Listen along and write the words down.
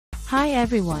Hi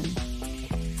everyone!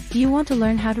 Do you want to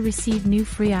learn how to receive new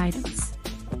free items?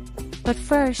 But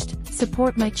first,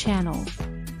 support my channel.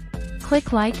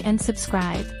 Click like and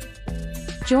subscribe.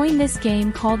 Join this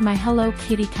game called My Hello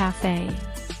Kitty Cafe.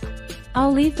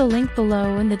 I'll leave the link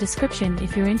below in the description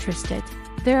if you're interested.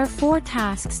 There are 4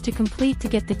 tasks to complete to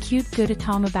get the cute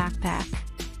Gudetama backpack.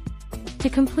 To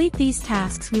complete these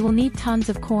tasks we will need tons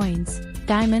of coins,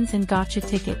 diamonds and gacha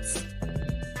tickets.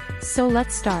 So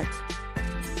let's start.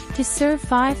 To serve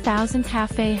 5,000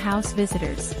 cafe house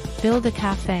visitors, build a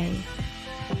cafe.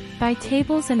 Buy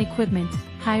tables and equipment,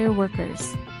 hire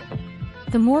workers.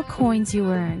 The more coins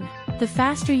you earn, the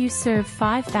faster you serve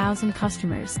 5,000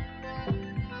 customers.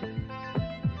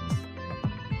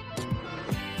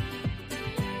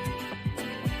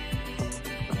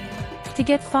 To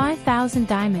get 5,000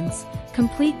 diamonds,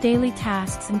 complete daily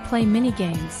tasks and play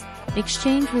mini-games.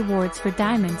 Exchange rewards for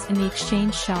diamonds in the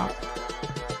exchange shop.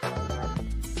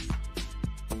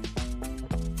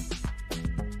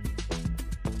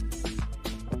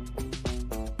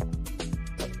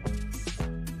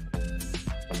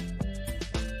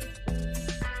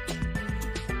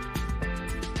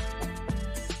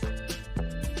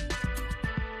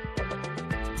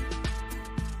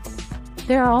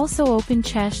 There are also open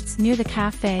chests near the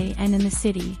cafe and in the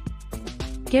city.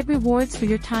 Get rewards for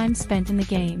your time spent in the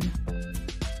game.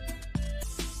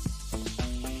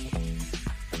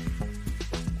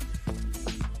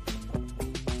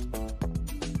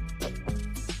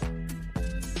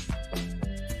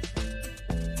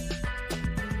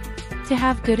 To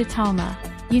have Gudetama,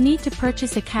 you need to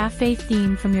purchase a cafe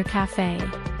theme from your cafe.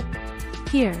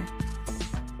 Here.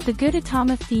 The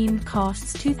Gudetama theme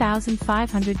costs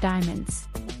 2,500 diamonds.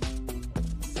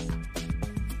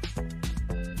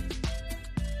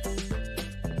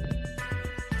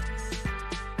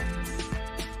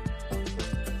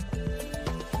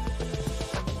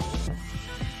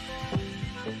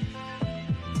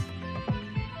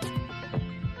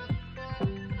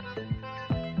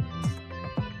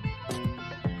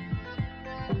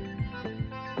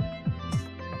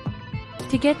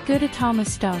 To get Gudetama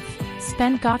stuff,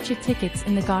 spend gacha tickets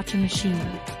in the gacha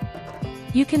machine.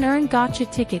 You can earn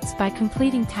gacha tickets by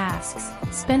completing tasks,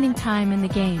 spending time in the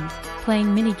game,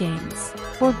 playing mini-games,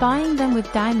 or buying them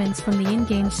with diamonds from the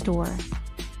in-game store.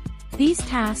 These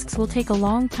tasks will take a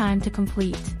long time to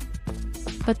complete.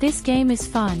 But this game is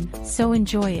fun, so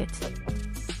enjoy it.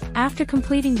 After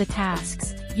completing the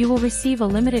tasks, you will receive a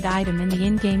limited item in the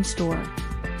in-game store.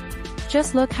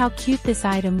 Just look how cute this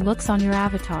item looks on your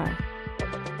avatar.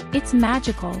 It's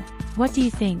magical. What do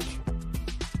you think?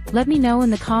 Let me know in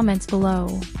the comments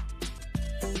below.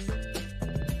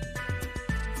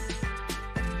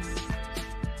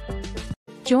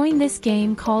 Join this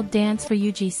game called Dance for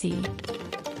UGC.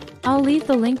 I'll leave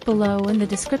the link below in the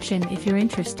description if you're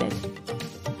interested.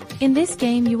 In this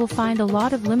game you will find a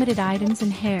lot of limited items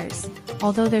and hairs,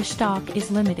 although their stock is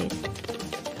limited.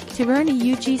 To earn a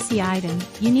UGC item,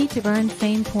 you need to earn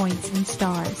fame points and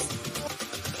stars.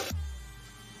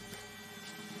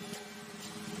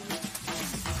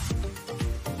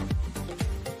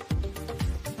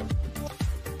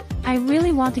 I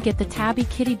really want to get the Tabby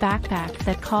Kitty backpack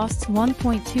that costs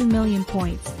 1.2 million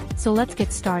points, so let's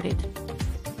get started.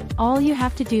 All you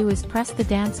have to do is press the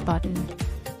dance button.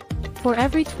 For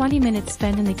every 20 minutes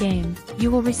spent in the game,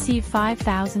 you will receive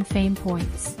 5,000 fame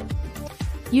points.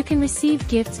 You can receive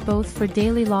gifts both for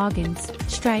daily logins,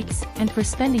 strikes, and for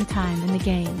spending time in the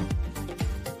game.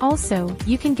 Also,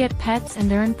 you can get pets and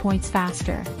earn points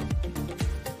faster.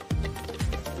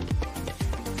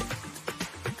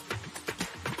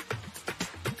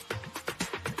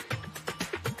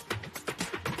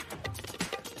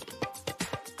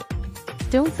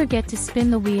 Don't forget to spin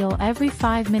the wheel every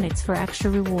 5 minutes for extra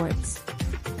rewards.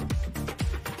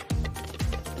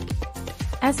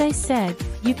 As I said,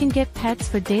 you can get pets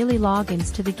for daily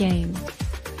logins to the game.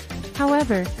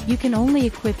 However, you can only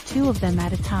equip 2 of them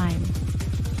at a time.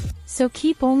 So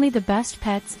keep only the best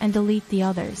pets and delete the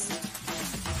others.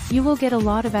 You will get a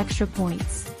lot of extra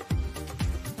points.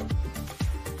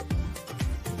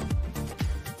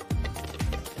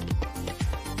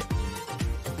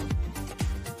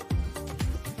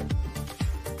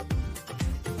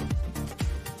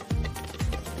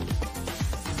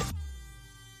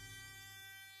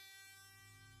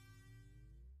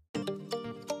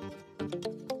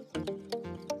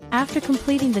 After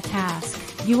completing the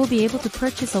task, you will be able to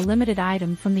purchase a limited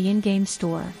item from the in-game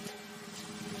store.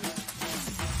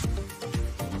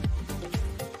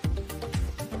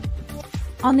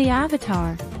 On the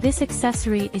avatar, this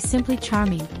accessory is simply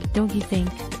charming, don't you think?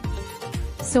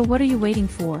 So what are you waiting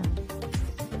for?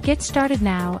 Get started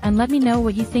now and let me know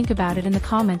what you think about it in the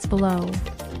comments below.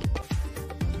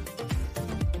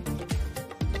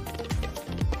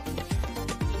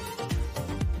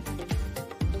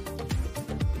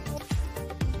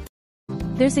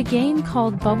 There's a game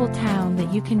called Bubble Town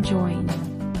that you can join.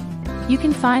 You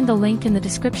can find the link in the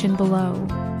description below.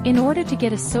 In order to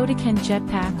get a Sodacan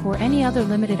jetpack or any other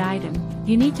limited item,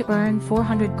 you need to earn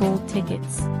 400 gold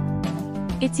tickets.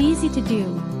 It's easy to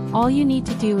do. All you need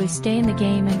to do is stay in the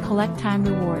game and collect time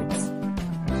rewards.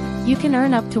 You can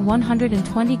earn up to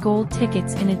 120 gold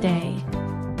tickets in a day.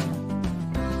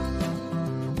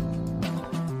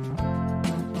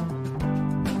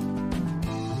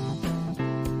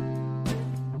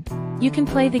 You can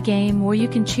play the game or you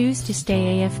can choose to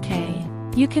stay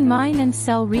AFK. You can mine and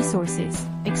sell resources,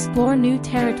 explore new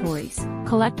territories,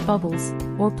 collect bubbles,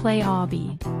 or play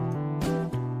obby.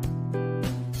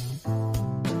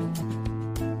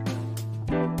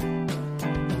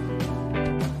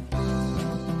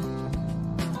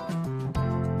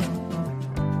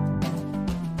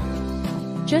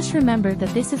 Just remember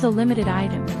that this is a limited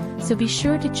item, so be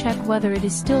sure to check whether it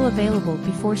is still available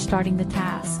before starting the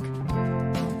task.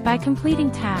 By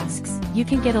completing tasks, you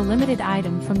can get a limited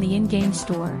item from the in-game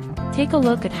store. Take a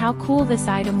look at how cool this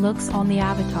item looks on the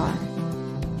avatar.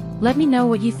 Let me know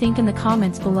what you think in the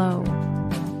comments below.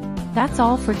 That's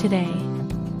all for today.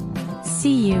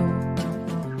 See you.